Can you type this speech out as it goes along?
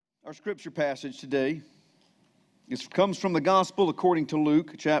Our scripture passage today comes from the Gospel according to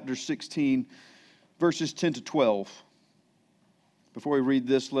Luke, chapter 16, verses 10 to 12. Before we read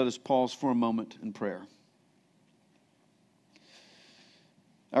this, let us pause for a moment in prayer.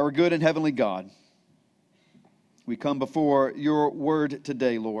 Our good and heavenly God, we come before your word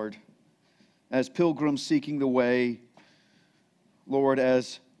today, Lord, as pilgrims seeking the way, Lord,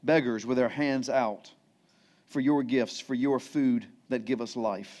 as beggars with our hands out for your gifts, for your food that give us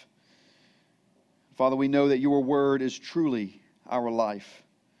life. Father, we know that your word is truly our life,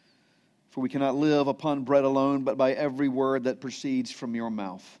 for we cannot live upon bread alone, but by every word that proceeds from your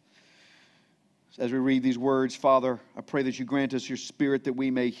mouth. As we read these words, Father, I pray that you grant us your spirit that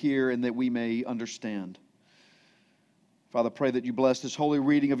we may hear and that we may understand. Father, pray that you bless this holy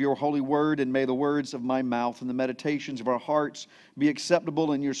reading of your holy word, and may the words of my mouth and the meditations of our hearts be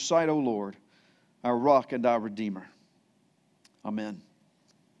acceptable in your sight, O Lord, our rock and our redeemer. Amen.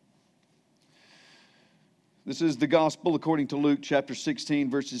 This is the Gospel according to Luke chapter 16,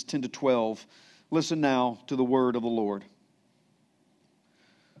 verses 10 to 12. Listen now to the word of the Lord.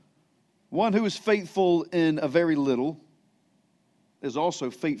 One who is faithful in a very little is also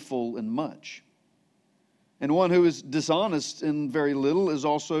faithful in much. And one who is dishonest in very little is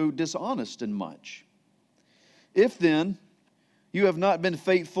also dishonest in much. If then you have not been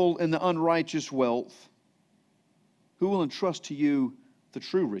faithful in the unrighteous wealth, who will entrust to you the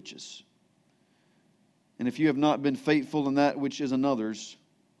true riches? And if you have not been faithful in that which is another's,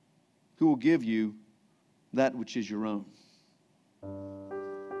 who will give you that which is your own?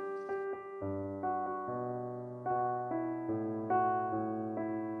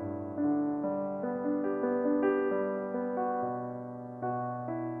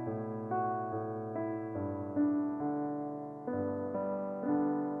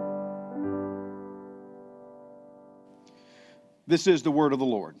 This is the word of the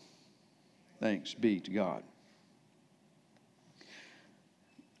Lord. Thanks be to God.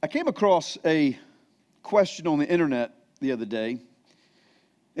 I came across a question on the internet the other day,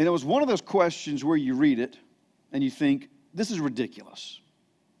 and it was one of those questions where you read it and you think, this is ridiculous.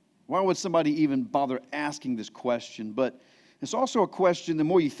 Why would somebody even bother asking this question? But it's also a question, the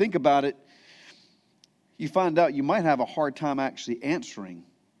more you think about it, you find out you might have a hard time actually answering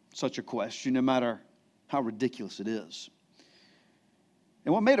such a question, no matter how ridiculous it is.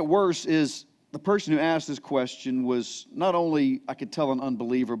 And what made it worse is the person who asked this question was not only, I could tell, an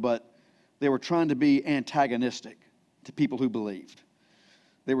unbeliever, but they were trying to be antagonistic to people who believed.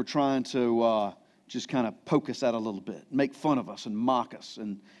 They were trying to just kind of poke us out a little bit, make fun of us and mock us.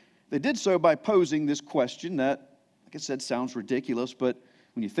 And they did so by posing this question that, like I said, sounds ridiculous, but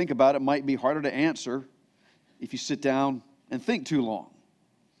when you think about it, might be harder to answer if you sit down and think too long.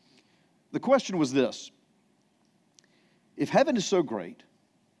 The question was this: if heaven is so great,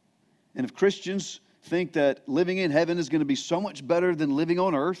 and if Christians think that living in heaven is going to be so much better than living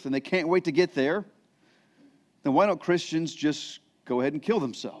on earth, and they can't wait to get there, then why don't Christians just go ahead and kill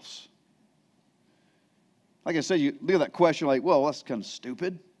themselves? Like I said, you look at that question like, well, that's kind of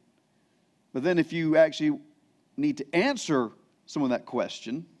stupid. But then if you actually need to answer some of that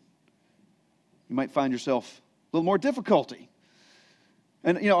question, you might find yourself a little more difficulty.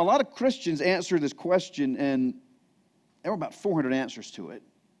 And, a lot of Christians answer this question, and there were about 400 answers to it.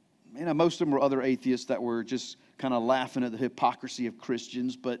 Most of them were other atheists that were just kind of laughing at the hypocrisy of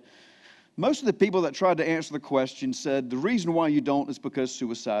Christians. But most of the people that tried to answer the question said the reason why you don't is because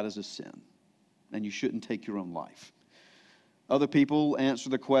suicide is a sin, and you shouldn't take your own life. Other people answer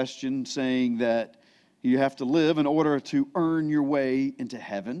the question saying that you have to live in order to earn your way into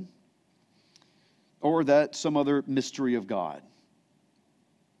heaven, or that some other mystery of God.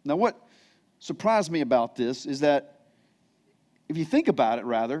 Now, what surprised me about this is that if you think about it,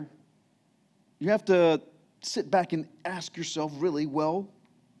 rather, you have to sit back and ask yourself, really, well,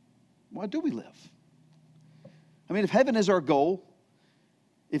 why do we live? If heaven is our goal,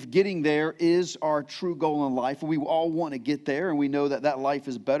 if getting there is our true goal in life, and we all want to get there, and we know that that life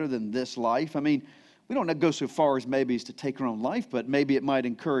is better than this life, we don't go so far as maybe to take our own life, but maybe it might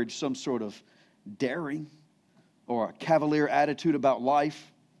encourage some sort of daring or a cavalier attitude about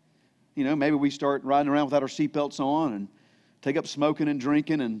life. Maybe we start riding around without our seatbelts on and take up smoking and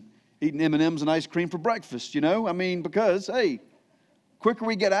drinking and eating M&Ms and ice cream for breakfast, because, hey, quicker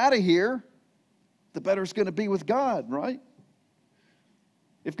we get out of here, the better it's going to be with God, right?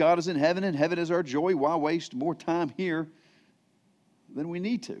 If God is in heaven and heaven is our joy, why waste more time here than we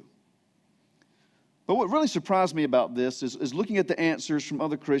need to? But what really surprised me about this is looking at the answers from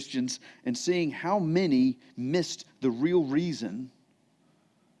other Christians and seeing how many missed the real reason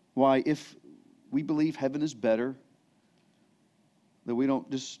why, if we believe heaven is better, that we don't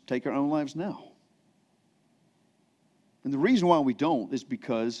just take our own lives now. And the reason why we don't is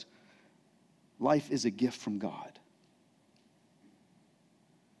because life is a gift from God.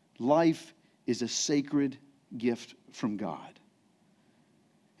 Life is a sacred gift from God.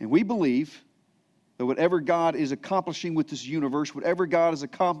 And we believe that whatever God is accomplishing with this universe, whatever God is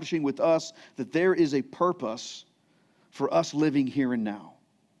accomplishing with us, that there is a purpose for us living here and now.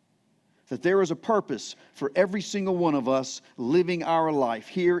 That there is a purpose for every single one of us living our life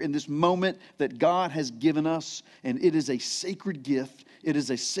here in this moment that God has given us, and it is a sacred gift. It is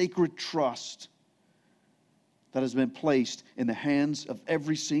a sacred trust that has been placed in the hands of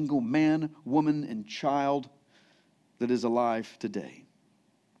every single man, woman, and child that is alive today.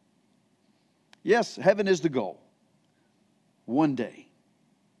 Yes, heaven is the goal, one day.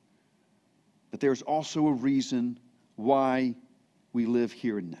 But there's also a reason why we live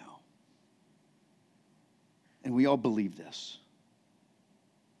here and now. And we all believe this,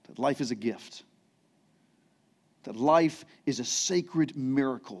 that life is a gift, that life is a sacred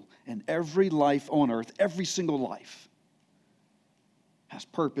miracle, and every life on earth, every single life, has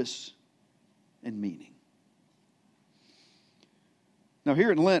purpose and meaning. Now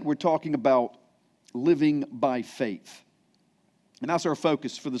here in Lent, we're talking about living by faith. And that's our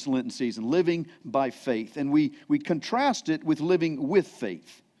focus for this Lenten season, living by faith. And we contrast it with living with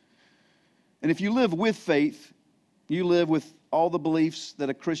faith. And if you live with faith, you live with all the beliefs that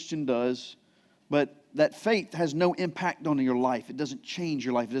a Christian does, but that faith has no impact on your life. It doesn't change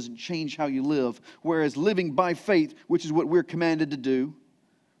your life. It doesn't change how you live. Whereas living by faith, which is what we're commanded to do,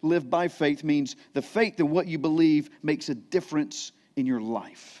 live by faith means the faith in what you believe makes a difference in your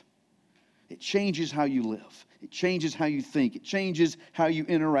life. It changes how you live. It changes how you think. It changes how you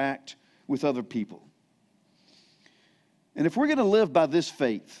interact with other people. And if we're going to live by this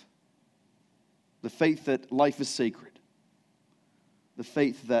faith, the faith that life is sacred, the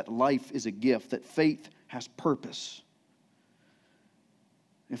faith that life is a gift, that faith has purpose,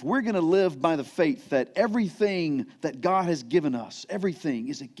 if we're going to live by the faith that everything that God has given us, everything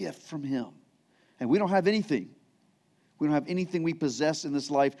is a gift from Him, and we don't have anything, we don't have anything we possess in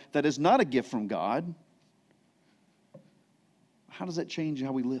this life that is not a gift from God, how does that change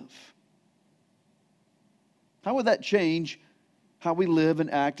how we live? How would that change how we live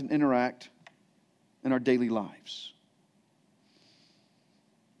and act and interact in our daily lives?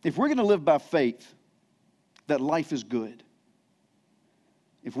 If we're going to live by faith that life is good,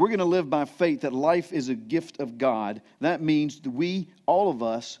 if we're going to live by faith that life is a gift of God, that means that we, all of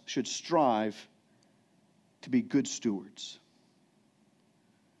us, should strive to be good stewards.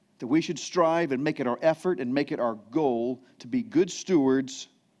 That we should strive and make it our effort and make it our goal to be good stewards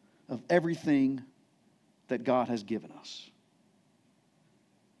of everything that God has given us.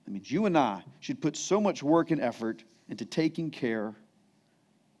 That means you and I should put so much work and effort into taking care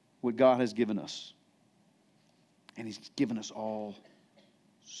what God has given us. And He's given us all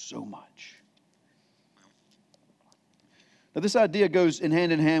so much. Now this idea goes in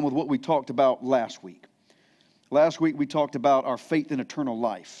hand with what we talked about last week. Last week we talked about our faith in eternal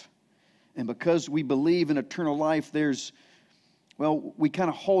life. And because we believe in eternal life, we kind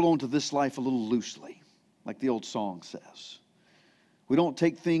of hold on to this life a little loosely, like the old song says. We don't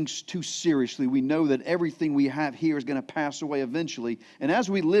take things too seriously. We know that everything we have here is going to pass away eventually. And as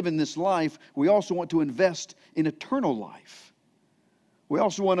we live in this life, we also want to invest in eternal life. We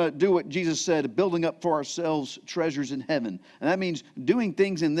also want to do what Jesus said, building up for ourselves treasures in heaven. And that means doing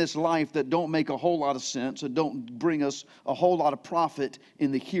things in this life that don't make a whole lot of sense, that don't bring us a whole lot of profit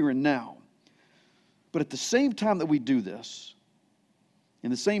in the here and now. But at the same time that we do this, in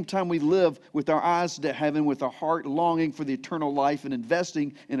the same time we live with our eyes to heaven, with our heart longing for the eternal life and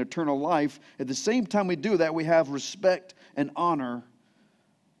investing in eternal life, at the same time we do that, we have respect and honor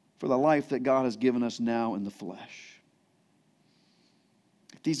for the life that God has given us now in the flesh.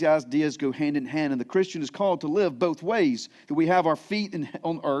 These ideas go hand in hand, and the Christian is called to live both ways. That we have our feet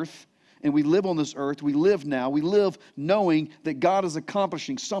on earth, and we live on this earth. We live now. We live knowing that God is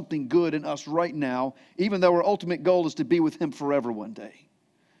accomplishing something good in us right now, even though our ultimate goal is to be with Him forever one day.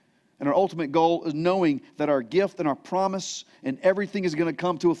 And our ultimate goal is knowing that our gift and our promise and everything is going to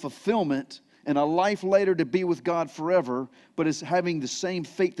come to a fulfillment and a life later to be with God forever, but is having the same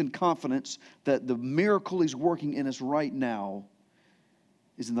faith and confidence that the miracle He's working in us right now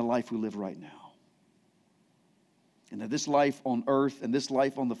is in the life we live right now. And that this life on earth and this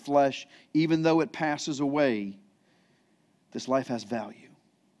life on the flesh, even though it passes away, this life has value.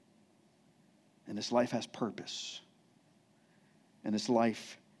 And this life has purpose. And this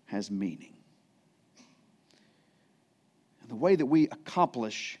life has meaning. And the way that we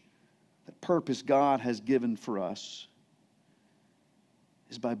accomplish the purpose God has given for us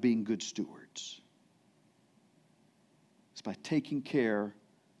is by being good stewards. It's by taking care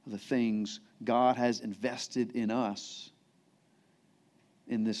of the things God has invested in us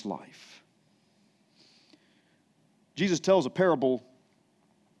in this life. Jesus tells a parable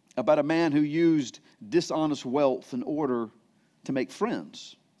about a man who used dishonest wealth in order to make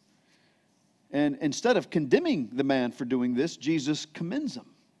friends. And instead of condemning the man for doing this, Jesus commends him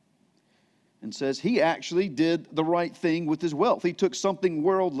and says he actually did the right thing with his wealth. He took something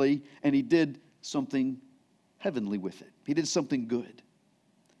worldly and he did something heavenly with it. He did something good.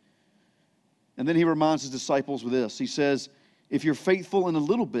 And then he reminds his disciples with this. He says, if you're faithful in a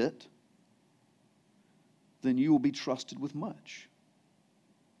little bit, then you will be trusted with much.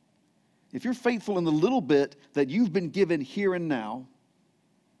 If you're faithful in the little bit that you've been given here and now,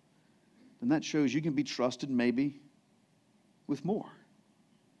 then that shows you can be trusted maybe with more.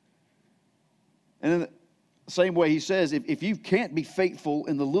 And in the same way he says, if you can't be faithful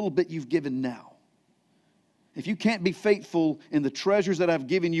in the little bit you've given now, if you can't be faithful in the treasures that I've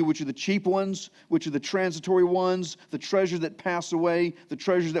given you, which are the cheap ones, which are the transitory ones, the treasures that pass away, the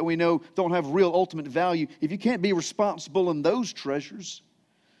treasures that we know don't have real ultimate value, if you can't be responsible in those treasures,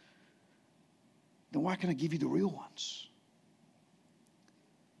 then why can I give you the real ones?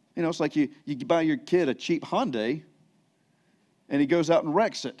 You know, it's like you buy your kid a cheap Hyundai, and he goes out and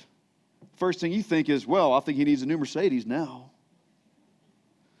wrecks it. First thing you think is, well, I think he needs a new Mercedes now.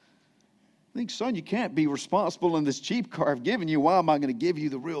 I think, son, you can't be responsible in this cheap car I've given you. Why am I going to give you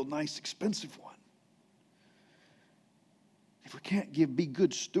the real nice, expensive one? If we can't be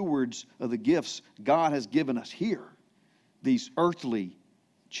good stewards of the gifts God has given us here, these earthly,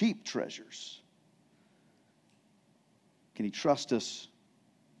 cheap treasures, can He trust us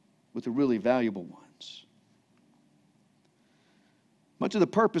with the really valuable ones? Much of the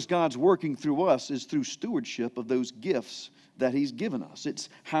purpose God's working through us is through stewardship of those gifts that He's given us. It's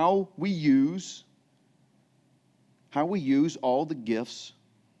how we use all the gifts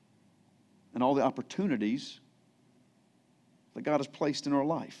and all the opportunities that God has placed in our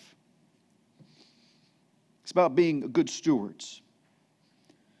life. It's about being good stewards.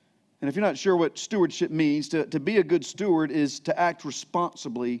 And if you're not sure what stewardship means, to be a good steward is to act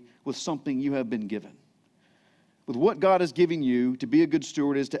responsibly with something you have been given. With what God has given you, to be a good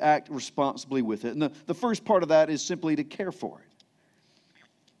steward is to act responsibly with it. And the first part of that is simply to care for it.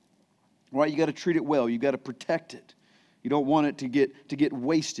 Right? You got to treat it well. You got to protect it. You don't want it to get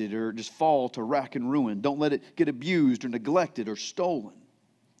wasted or just fall to rack and ruin. Don't let it get abused or neglected or stolen.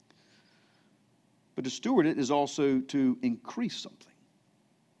 But to steward it is also to increase something,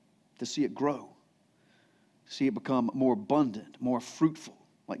 to see it grow, to see it become more abundant, more fruitful.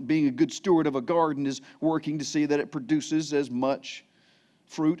 Like being a good steward of a garden is working to see that it produces as much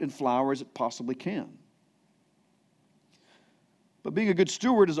fruit and flower as it possibly can. But being a good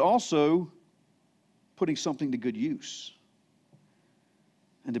steward is also putting something to good use.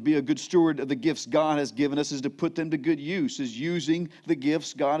 And to be a good steward of the gifts God has given us is to put them to good use, is using the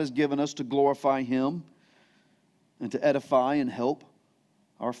gifts God has given us to glorify Him and to edify and help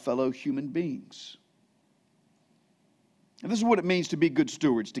our fellow human beings. And this is what it means to be good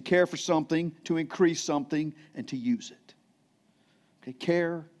stewards, to care for something, to increase something, and to use it. Okay,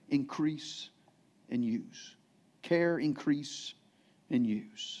 care, increase, and use. Care, increase, and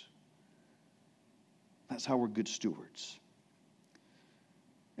use. That's how we're good stewards.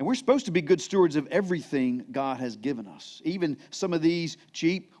 And we're supposed to be good stewards of everything God has given us. Even some of these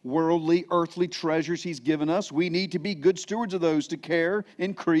cheap, worldly, earthly treasures He's given us, we need to be good stewards of those, to care,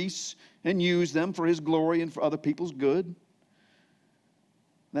 increase, and use them for His glory and for other people's good.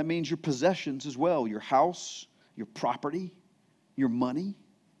 That means your possessions as well, your house, your property, your money.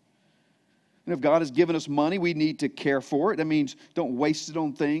 And if God has given us money, we need to care for it. That means don't waste it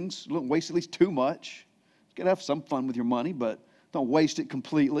on things. Don't waste at least too much. You can have some fun with your money, but don't waste it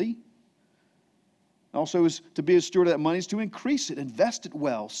completely. Also, is to be a steward of that money is to increase it, invest it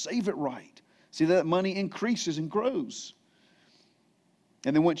well, save it right. See that money increases and grows.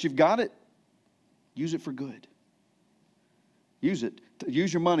 And then once you've got it, use it for good. Use it.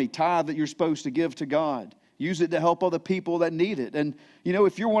 Use your money, tithe that you're supposed to give to God. Use it to help other people that need it. And, you know,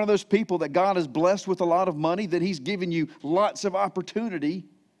 if you're one of those people that God has blessed with a lot of money, then He's given you lots of opportunity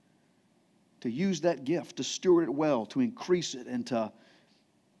to use that gift, to steward it well, to increase it, and to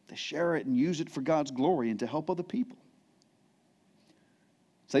share it and use it for God's glory and to help other people.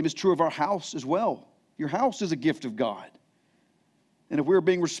 Same is true of our house as well. Your house is a gift of God. And if we're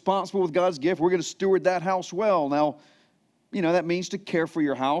being responsible with God's gift, we're going to steward that house well. Now, you know, that means to care for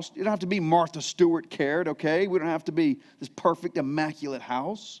your house. You don't have to be Martha Stewart cared, okay? We don't have to be this perfect, immaculate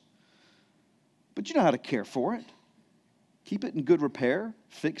house. But you know how to care for it. Keep it in good repair,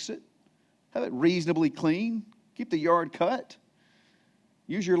 fix it, have it reasonably clean, keep the yard cut,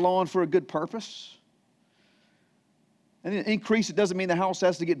 use your lawn for a good purpose. And increase, it doesn't mean the house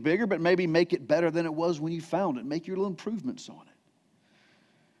has to get bigger, but maybe make it better than it was when you found it. Make your little improvements on it.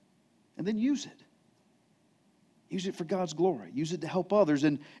 And then use it. Use it for God's glory. Use it to help others.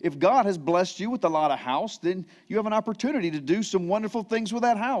 And if God has blessed you with a lot of house, then you have an opportunity to do some wonderful things with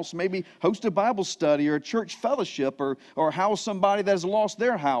that house. Maybe host a Bible study or a church fellowship or house somebody that has lost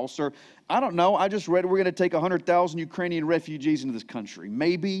their house. Or, I don't know, I just read we're going to take 100,000 Ukrainian refugees into this country.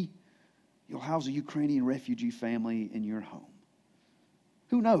 Maybe you'll house a Ukrainian refugee family in your home.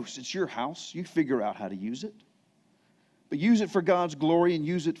 Who knows? It's your house. You figure out how to use it. But use it for God's glory and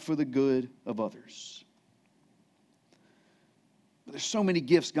use it for the good of others. There's so many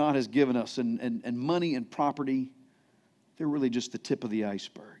gifts God has given us, and money and property, they're really just the tip of the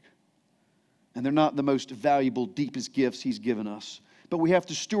iceberg. And they're not the most valuable, deepest gifts He's given us. But we have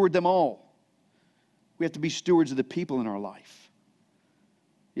to steward them all. We have to be stewards of the people in our life.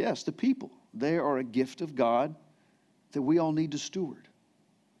 Yes, the people. They are a gift of God that we all need to steward.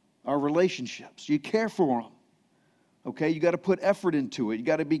 Our relationships. You care for them. Okay, you got to put effort into it. You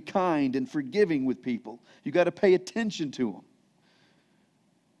got to be kind and forgiving with people. You got to pay attention to them.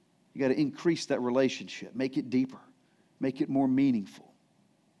 You got to increase that relationship, make it deeper, make it more meaningful.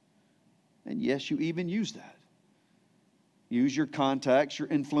 And yes, you even use that. Use your contacts, your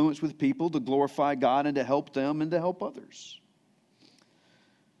influence with people to glorify God and to help them and to help others.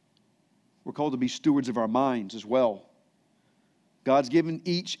 We're called to be stewards of our minds as well. God's given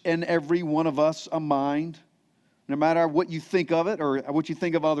each and every one of us a mind. No matter what you think of it or what you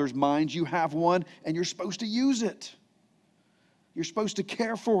think of others' minds, you have one and you're supposed to use it. You're supposed to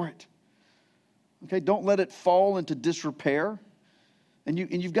care for it. Okay, don't let it fall into disrepair. And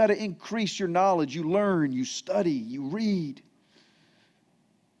you've got to increase your knowledge. You learn, you study, you read.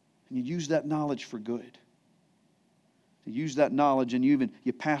 And you use that knowledge for good. You use that knowledge and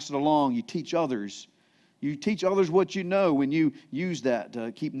you pass it along. You teach others. You teach others what you know when you use that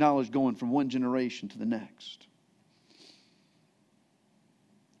to keep knowledge going from one generation to the next.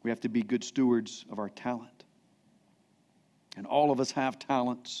 We have to be good stewards of our talent. And all of us have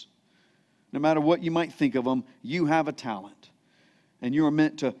talents. No matter what you might think of them, you have a talent. And you are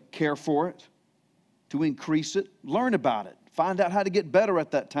meant to care for it, to increase it, learn about it, find out how to get better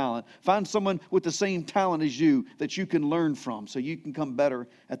at that talent. Find someone with the same talent as you that you can learn from so you can come better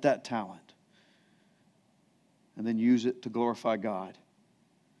at that talent. And then use it to glorify God.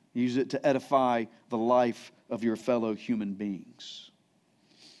 Use it to edify the life of your fellow human beings.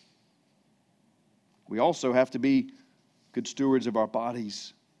 We also have to be good stewards of our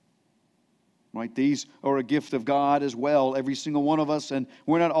bodies. Right? These are a gift of God as well, every single one of us, and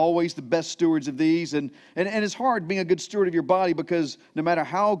we're not always the best stewards of these. And it's hard being a good steward of your body because no matter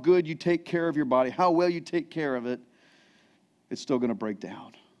how good you take care of your body, how well you take care of it, it's still going to break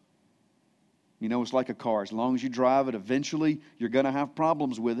down. You know, it's like a car. As long as you drive it, eventually you're going to have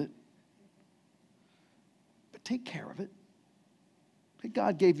problems with it. But take care of it.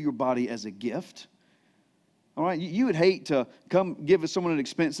 God gave you your body as a gift. All right, you would hate to come give someone an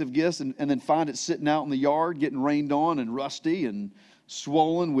expensive gift and then find it sitting out in the yard getting rained on and rusty and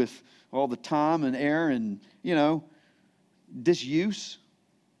swollen with all the time and air and, disuse.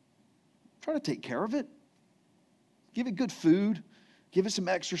 Try to take care of it. Give it good food. Give it some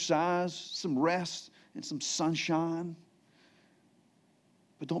exercise, some rest, and some sunshine.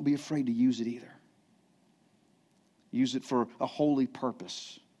 But don't be afraid to use it either. Use it for a holy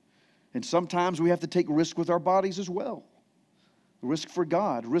purpose. And sometimes we have to take risk with our bodies as well. Risk for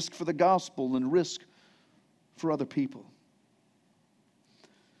God, risk for the gospel, and risk for other people.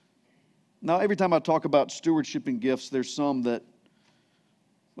 Now, every time I talk about stewardship and gifts, there's some that,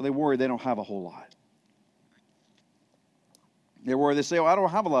 they worry they don't have a whole lot. They're worried, they say, I don't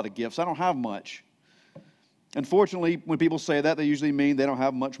have a lot of gifts, I don't have much. Unfortunately, when people say that, they usually mean they don't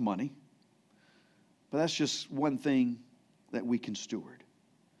have much money. But that's just one thing that we can steward.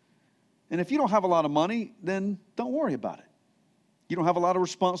 And if you don't have a lot of money, then don't worry about it. You don't have a lot of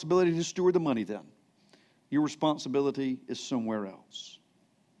responsibility to steward the money then. Your responsibility is somewhere else.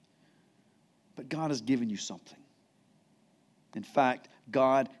 But God has given you something. In fact,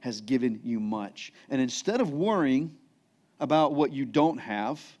 God has given you much. And instead of worrying about what you don't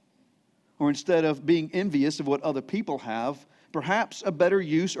have, or instead of being envious of what other people have, perhaps a better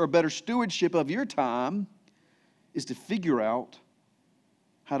use or a better stewardship of your time is to figure out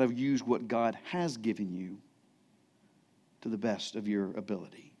how to use what God has given you to the best of your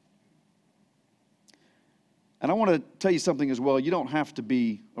ability. And I want to tell you something as well. You don't have to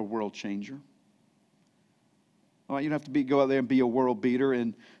be a world changer. All right, you don't have to go out there and be a world beater.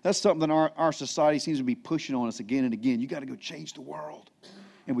 And that's something that our society seems to be pushing on us again and again. You got to go change the world.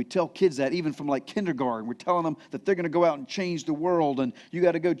 And we tell kids that even from like kindergarten. We're telling them that they're going to go out and change the world. And you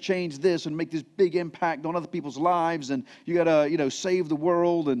got to go change this and make this big impact on other people's lives. And you got to, save the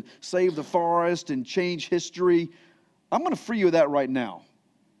world and save the forest and change history. I'm going to free you of that right now.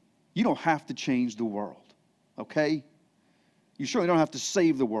 You don't have to change the world, okay? You certainly don't have to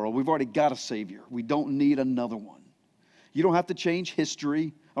save the world. We've already got a Savior. We don't need another one. You don't have to change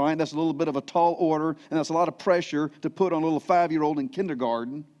history. All right, that's a little bit of a tall order, and that's a lot of pressure to put on a little 5-year-old in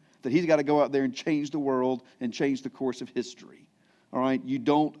kindergarten, that he's got to go out there and change the world and change the course of history. All right, you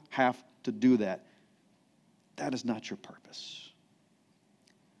don't have to do that. That is not your purpose.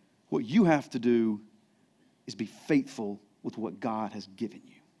 What you have to do is be faithful with what God has given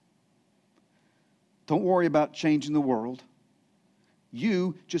you. Don't worry about changing the world.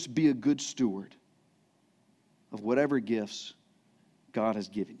 You just be a good steward of whatever gifts God has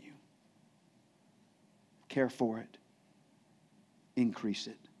given you. Care for it, increase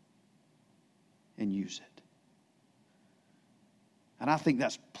it, and use it. And I think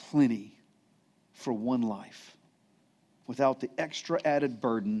that's plenty for one life without the extra added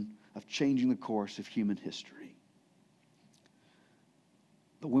burden of changing the course of human history.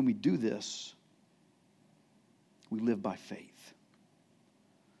 But when we do this, we live by faith.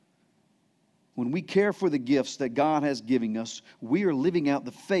 When we care for the gifts that God has given us, we are living out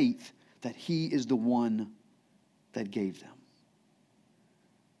the faith that He is the one that gave them.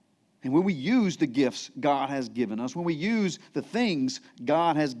 And when we use the gifts God has given us, when we use the things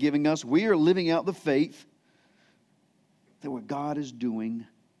God has given us, we are living out the faith that what God is doing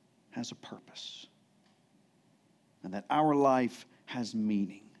has a purpose and that our life has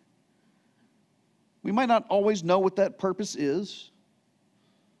meaning. We might not always know what that purpose is,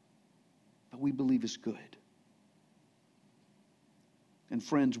 but we believe it's good. And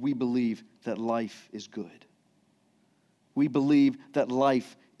friends, we believe that life is good. We believe that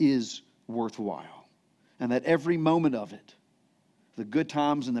life is worthwhile and that every moment of it, the good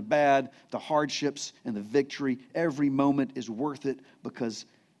times and the bad, the hardships and the victory, every moment is worth it because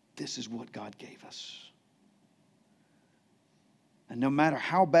this is what God gave us. And no matter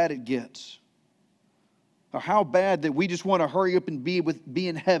how bad it gets, or how bad that we just want to hurry up and be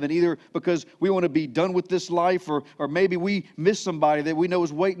in heaven, either because we want to be done with this life, or maybe we miss somebody that we know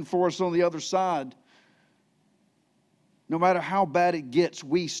is waiting for us on the other side. No matter how bad it gets,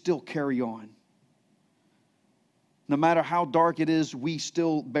 we still carry on. No matter how dark it is, we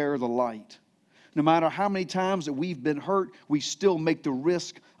still bear the light. No matter how many times that we've been hurt, we still make the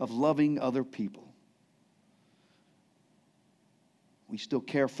risk of loving other people. We still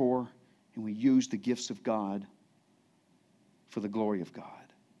care for and we use the gifts of God for the glory of God.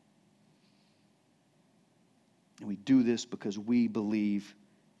 And we do this because we believe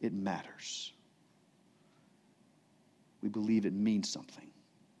it matters. We believe it means something.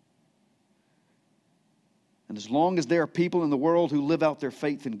 And as long as there are people in the world who live out their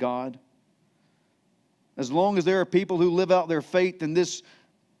faith in God, as long as there are people who live out their faith in this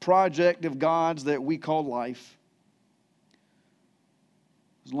project of God's that we call life,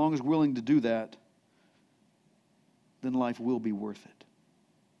 as long as we're willing to do that, then life will be worth it.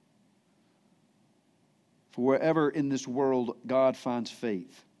 For wherever in this world God finds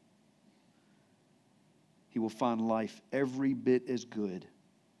faith, He will find life every bit as good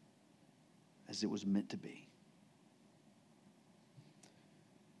as it was meant to be.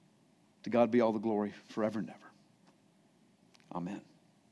 To God be all the glory forever and ever. Amen.